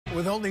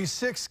With only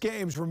 6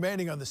 games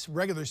remaining on the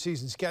regular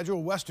season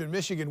schedule, Western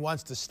Michigan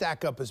wants to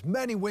stack up as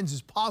many wins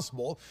as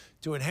possible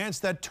to enhance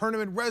that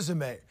tournament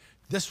resume.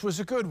 This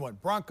was a good one.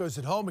 Broncos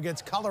at home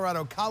against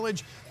Colorado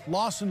College.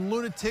 Lawson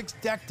Lunatics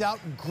decked out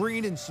in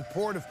green in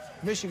support of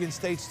Michigan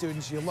State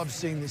students. You'll love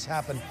seeing this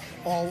happen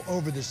all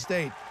over the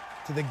state.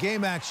 To the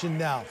game action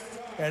now.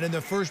 And in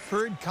the first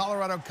period,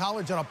 Colorado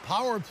College on a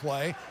power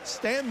play.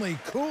 Stanley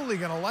Cooley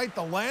going to light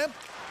the lamp.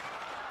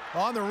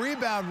 On the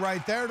rebound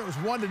right there, and it was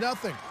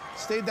 1-0.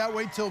 Stayed that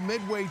way till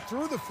midway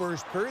through the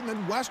first period, and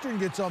then Western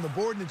gets on the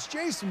board, and it's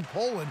Jason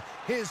Poland,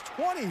 his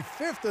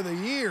 25th of the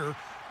year.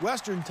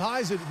 Western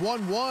ties it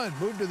 1-1,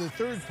 move to the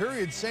third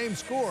period, same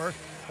score,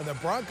 and the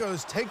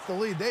Broncos take the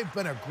lead. They've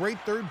been a great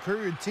third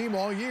period team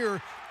all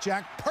year.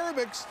 Jack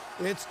Perbix,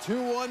 it's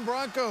 2-1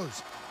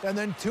 Broncos. And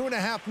then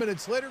 2.5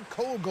 minutes later,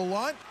 Cole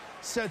Gallant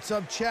sets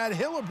up Chad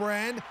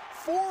Hillebrand,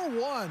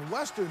 4-1.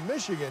 Western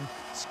Michigan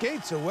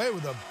skates away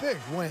with a big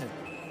win.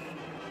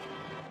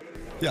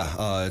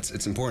 Yeah,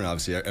 it's important.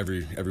 Obviously,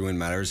 every win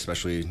matters,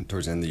 especially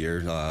towards the end of the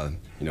year.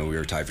 You know, we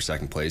were tied for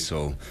second place,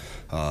 so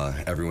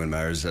every win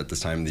matters at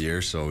this time of the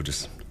year. So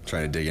just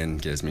trying to dig in,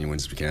 get as many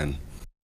wins as we can.